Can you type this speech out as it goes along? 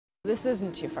This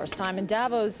isn't your first time in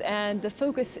Davos, and the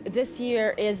focus this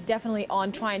year is definitely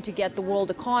on trying to get the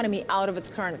world economy out of its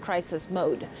current crisis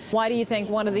mode. Why do you think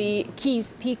one of the key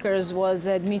speakers was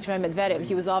Dmitry Medvedev?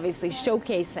 He was obviously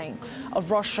showcasing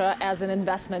of Russia as an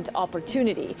investment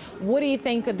opportunity. What do you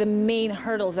think are the main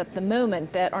hurdles at the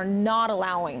moment that are not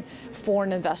allowing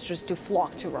foreign investors to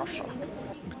flock to Russia?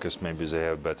 Because maybe they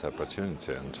have better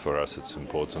opportunity, and for us it's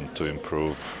important to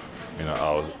improve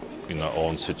our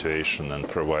own situation and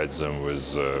provide them with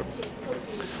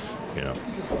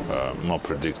more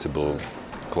predictable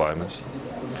climate,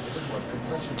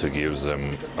 to give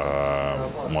them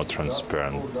a more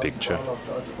transparent picture.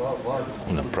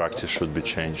 Practice should be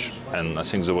changed, and I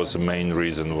think that was the main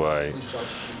reason why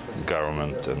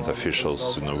government and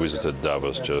officials visited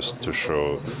Davos, just to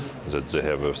show that they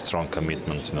have a strong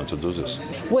commitment to do this.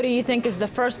 What do you think is the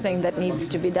first thing that needs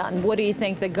to be done? What do you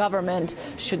think the government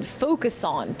should focus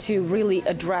on to really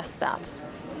address that?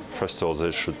 First of all,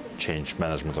 they should change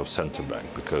management of central bank,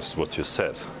 because what you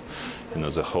said,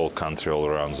 the whole country all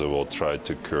around the world tried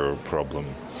to cure a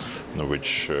problem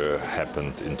which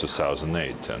happened in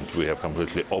 2008, and we have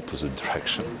completely opposite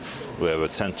direction. We have a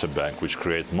central bank which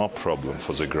creates more problem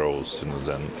for the growth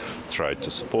than try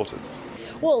to support it.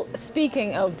 Well,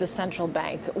 speaking of the central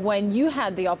bank, when you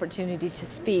had the opportunity to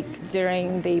speak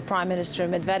during the Prime Minister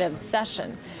Medvedev's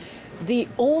session, the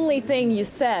only thing you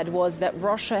said was that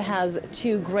Russia has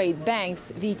two great banks,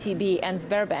 VTB and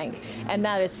Sberbank, and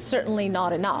that is certainly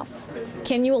not enough.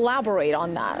 Can you elaborate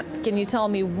on that? Can you tell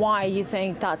me why you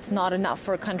think that's not enough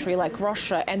for a country like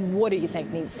Russia, and what do you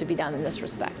think needs to be done in this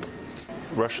respect?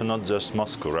 Russia not just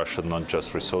Moscow, Russia not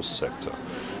just resource sector.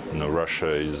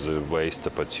 Russia is a waste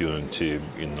opportunity,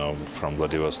 from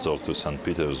Vladivostok to St.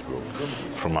 Petersburg,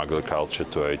 from agriculture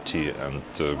to IT, and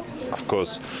of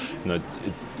course,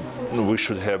 we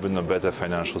should have a better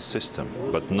financial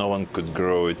system, but no one could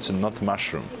grow. It's not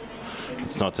mushroom.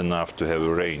 It's not enough to have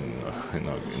a rain.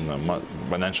 In the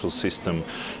financial system,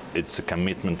 it's a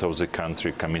commitment of the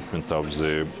country, commitment of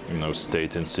the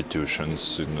state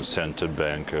institutions, central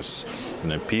bankers,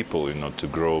 people, to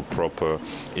grow proper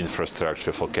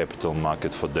infrastructure for capital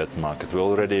market, for debt market. We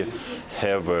already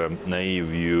have a naive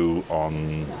view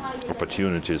on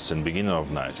opportunities in the beginning of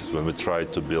the 90s when we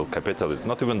tried to build capitalism,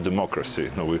 not even democracy.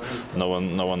 No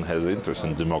one has interest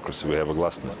in democracy. We have a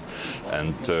glassness,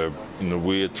 and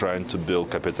we are trying to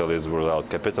build capitalism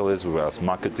without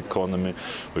market economy,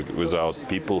 without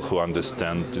people who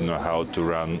understand how to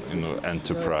run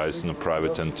enterprise,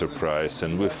 private enterprise,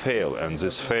 and we fail, and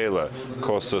this failure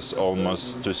costs us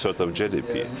almost 2/3 of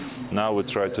GDP. Now we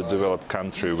try to develop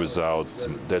country without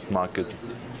that market.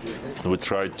 We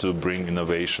try to bring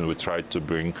innovation, we try to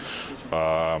bring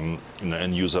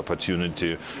and use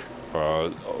opportunity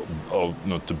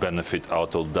to benefit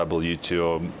out of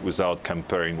WTO without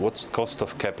comparing what's cost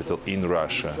of capital in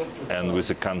Russia and with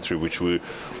a country which we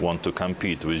want to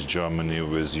compete with, Germany,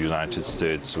 with United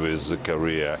States, with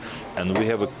Korea, and we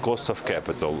have a cost of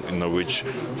capital which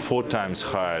 4 times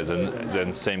higher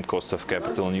than same cost of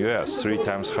capital in US, 3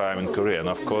 times higher in Korea, and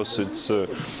of course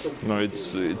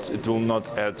it will not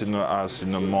add us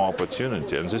more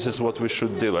opportunity, and this is what we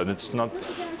should do, and it's not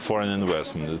foreign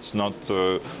investment, it's not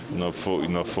for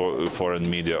foreign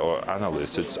media or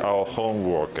analysts. It's our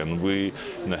homework, and we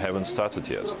haven't started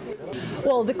yet.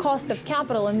 Well, the cost of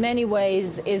capital in many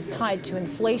ways is tied to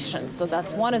inflation, so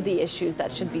that's one of the issues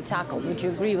that should be tackled. Would you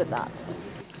agree with that?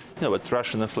 Yeah, but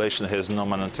Russian inflation has no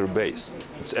monetary base.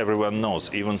 Everyone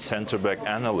knows, even central bank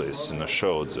analysts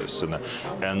showed this.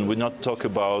 And we not talk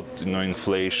about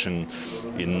inflation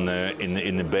in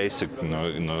the basic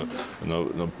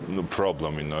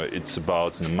problem. It's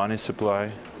about the money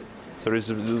supply. There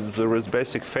is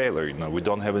basic failure. We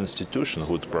don't have institutions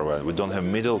who would provide. We don't have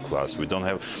middle class. We don't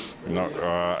have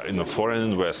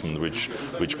foreign investment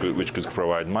which could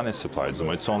provide money supply.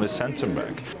 It's only central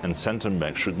bank, and central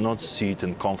bank should not sit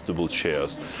in comfortable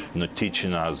chairs,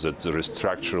 teaching us that there is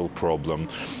structural problem,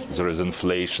 there is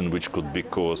inflation which could be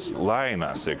caused, lying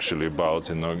us actually about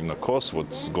course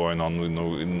what's going on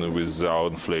with our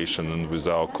inflation and with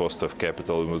our cost of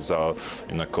capital and with our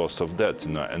cost of debt.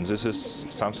 And this is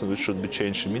something which should be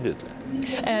changed immediately.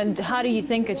 And how do you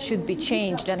think it should be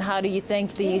changed, and how do you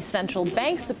think the central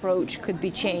bank's approach could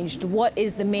be changed? What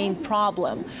is the main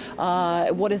problem?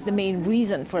 What is the main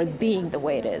reason for it being the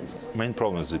way it is? The main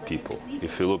problem is the people.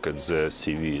 If you look at the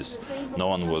CVs, no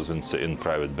one was in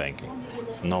private banking.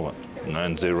 No one.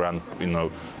 And they run,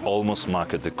 almost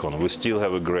market economy. We still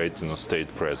have a great,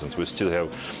 state presence. We still have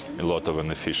a lot of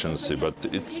inefficiency, but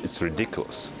it's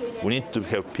ridiculous. We need to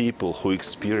have people who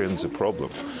experience the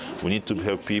problem. We need to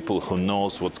have people who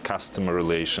knows what's customer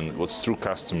relation, what's true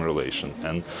customer relation,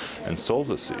 and solve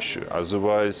this issue.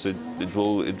 Otherwise,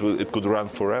 it could run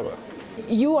forever.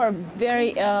 You are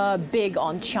very big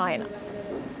on China.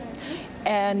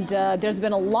 And there's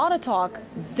been a lot of talk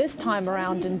this time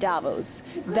around in Davos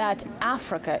that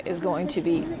Africa is going to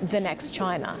be the next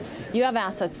China. You have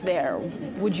assets there.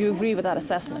 Would you agree with that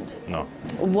assessment? No.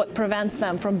 What prevents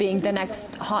them from being the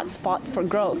next hot spot for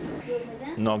growth?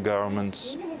 No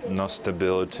governments, no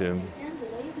stability,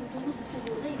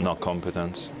 no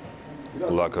competence,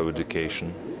 lack of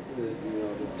education.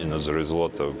 You know, there is a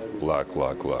lot of lack.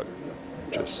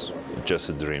 Just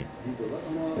a dream.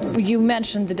 You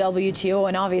mentioned the WTO,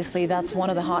 and obviously that's one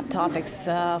of the hot topics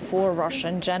for Russia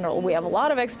in general. We have a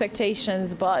lot of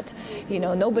expectations, but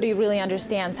nobody really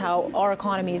understands how our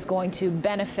economy is going to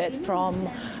benefit from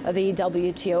the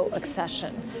WTO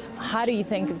accession. How do you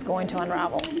think it's going to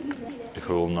unravel? If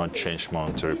we will not change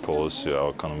monetary policy,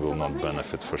 our economy will not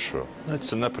benefit for sure.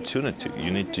 It's an opportunity.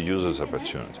 You need to use this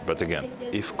opportunity. But again,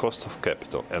 if cost of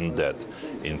capital and debt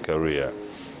in Korea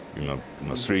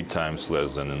 3 times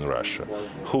less than in Russia,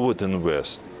 who would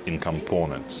invest in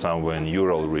components somewhere in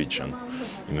Ural region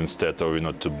instead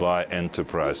of to buy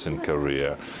enterprise in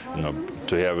Korea,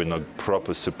 to have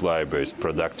proper supply-based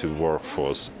productive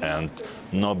workforce and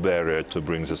no barrier to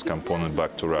bring this component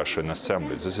back to Russia in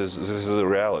assembly. This is a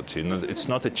reality. It's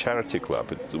not a charity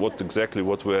club. It's exactly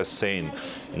what we are saying,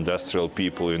 industrial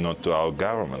people, to our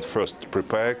government. First,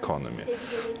 prepare economy.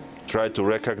 Try to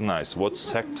recognize what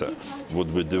sector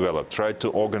would be developed. Try to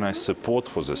organize support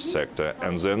for this sector,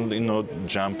 and then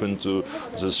jump into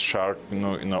this shark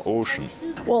ocean.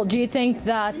 Well, do you think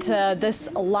that this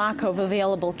lack of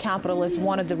available capital is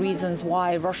one of the reasons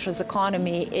why Russia's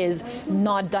economy is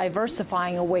not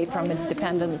diversifying away from its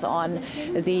dependence on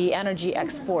the energy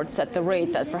exports at the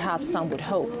rate that perhaps some would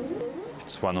hope?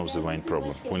 It's one of the main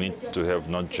problems. We need to have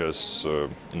not just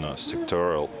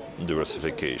sectoral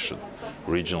diversification,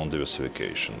 regional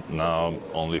diversification. Now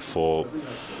only 4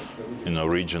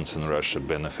 regions in Russia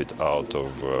benefit out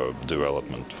of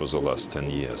development for the last 10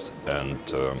 years. And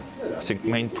I think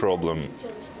main problem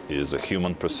is a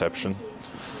human perception.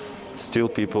 Still,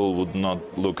 people would not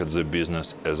look at the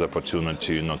business as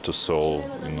opportunity, to solve,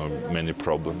 many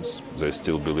problems. They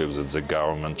still believe that the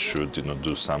government should,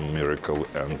 do some miracle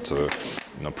and,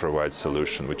 provide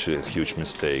solution, which is a huge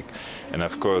mistake. And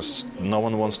of course, no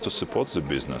one wants to support the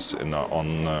business,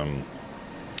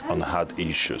 on hard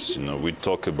issues. We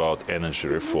talk about energy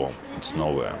reform. It's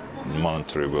nowhere.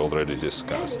 Monetary, we already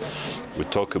discussed. We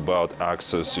talk about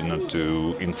access,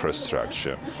 to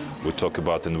infrastructure. We talk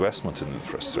about investment in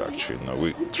infrastructure.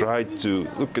 We try to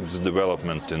look at the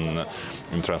development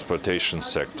in transportation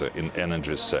sector, in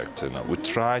energy sector. We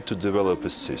try to develop a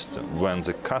system when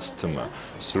the customer,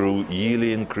 through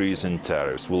yearly increase in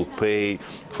tariffs, will pay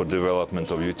for development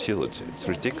of utility. It's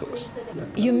ridiculous.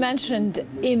 You mentioned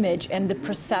image and the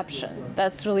perception.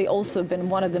 That's really also been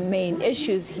one of the main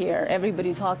issues here.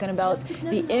 Everybody talking about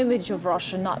the image of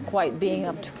Russia not quite being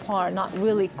up to par, not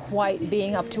really quite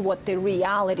being up to what the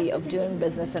reality of doing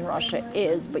business in Russia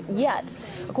is. But yet,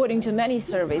 according to many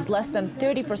surveys, less than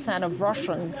 30% of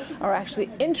Russians are actually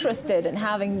interested in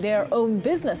having their own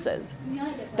businesses.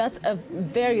 That's a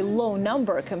very low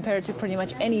number compared to pretty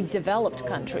much any developed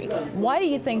country. Why do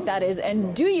you think that is?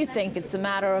 And do you think it's a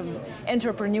matter of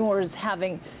entrepreneurs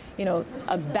having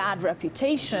a bad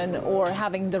reputation or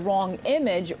having the wrong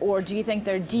image, or do you think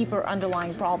there are deeper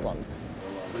underlying problems?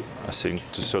 I think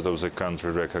two-thirds of the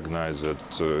country recognize that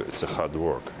it's a hard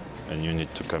work, and you need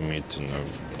to commit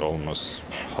almost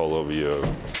whole of your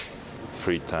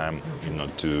free time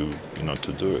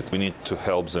to do it. We need to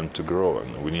help them to grow,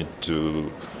 and we need to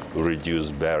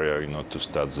reduce barrier to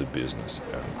start the business.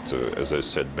 And as I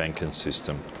said, banking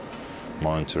system,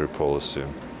 monetary policy,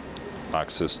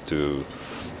 access to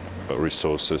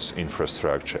resources,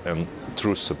 infrastructure, and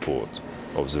true support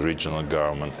of the regional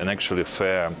government, and actually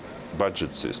fair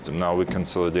budget system. Now we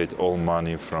consolidate all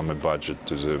money from a budget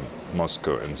to the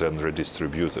Moscow and then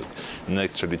redistribute it. And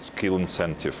actually it's key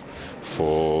incentive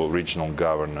for regional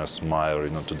governors, mayor,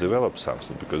 to develop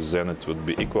something, because then it would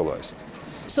be equalized.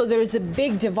 So there is a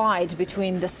big divide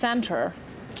between the center,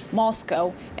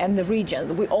 Moscow, and the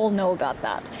regions. We all know about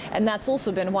that. And that's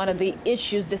also been one of the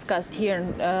issues discussed here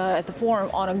at the forum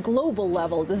on a global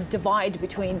level, this divide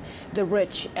between the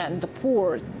rich and the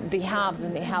poor, the haves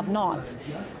and the have-nots.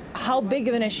 How big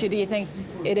of an issue do you think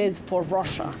it is for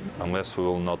Russia? Unless we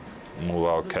will not move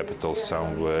our capital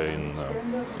somewhere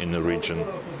in a region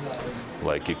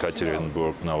like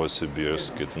Ekaterinburg,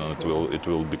 Novosibirsk, it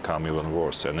will become even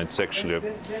worse. And it's actually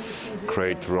a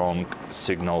great wrong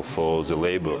signal for the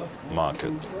labor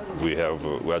market. We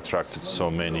attracted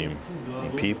so many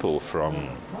people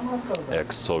from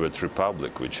ex-Soviet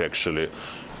Republic, which actually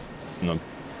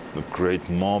create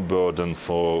more burden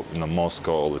for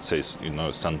Moscow, let's say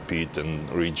St. Pete and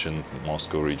region,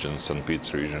 Moscow region, St.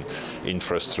 Pete's region,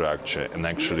 infrastructure, and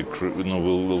actually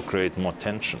will create more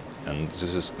tension. And this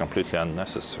is completely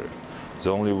unnecessary. The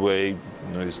only way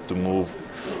is to move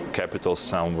capital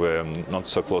somewhere not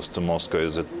so close to Moscow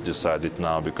as it decided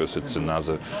now, because it's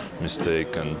another mistake,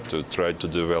 and to try to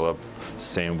develop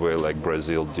same way like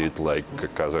Brazil did, like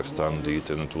Kazakhstan did,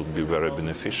 and it would be very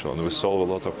beneficial, and we solve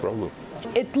a lot of problems.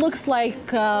 It looks like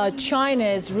China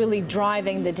is really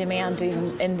driving the demand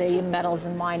in the metals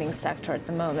and mining sector at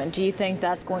the moment. Do you think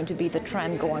that's going to be the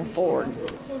trend going forward?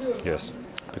 Yes,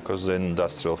 because the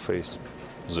industrial phase,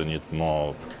 they need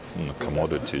more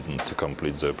commodity to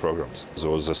complete their programs. There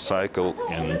was a cycle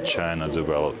in China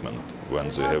development when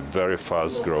they have very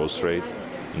fast growth rate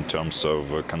in terms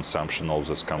of consumption of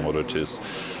these commodities,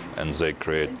 and they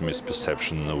create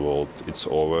misperception in the world. It's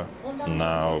over.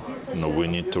 Now we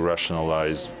need to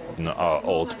rationalize our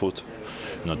output,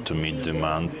 not to meet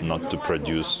demand, not to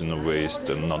produce waste,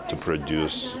 and not to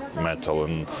produce metal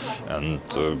and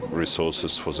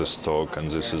resources for the stock, and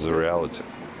this is the reality.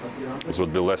 There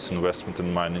would be less investment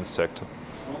in mining sector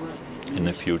in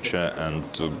the future, and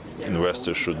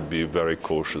investors should be very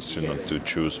cautious to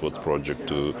choose what project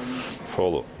to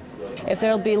follow. If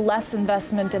there will be less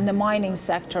investment in the mining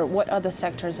sector, what other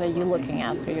sectors are you looking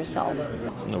at for yourself?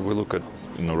 We look at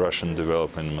Russian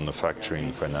development in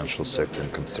manufacturing, financial sector,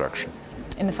 and construction.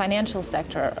 In the financial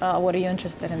sector, what are you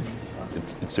interested in?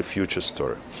 It's a future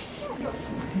story.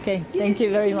 Okay, thank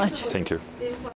you very much. Thank you.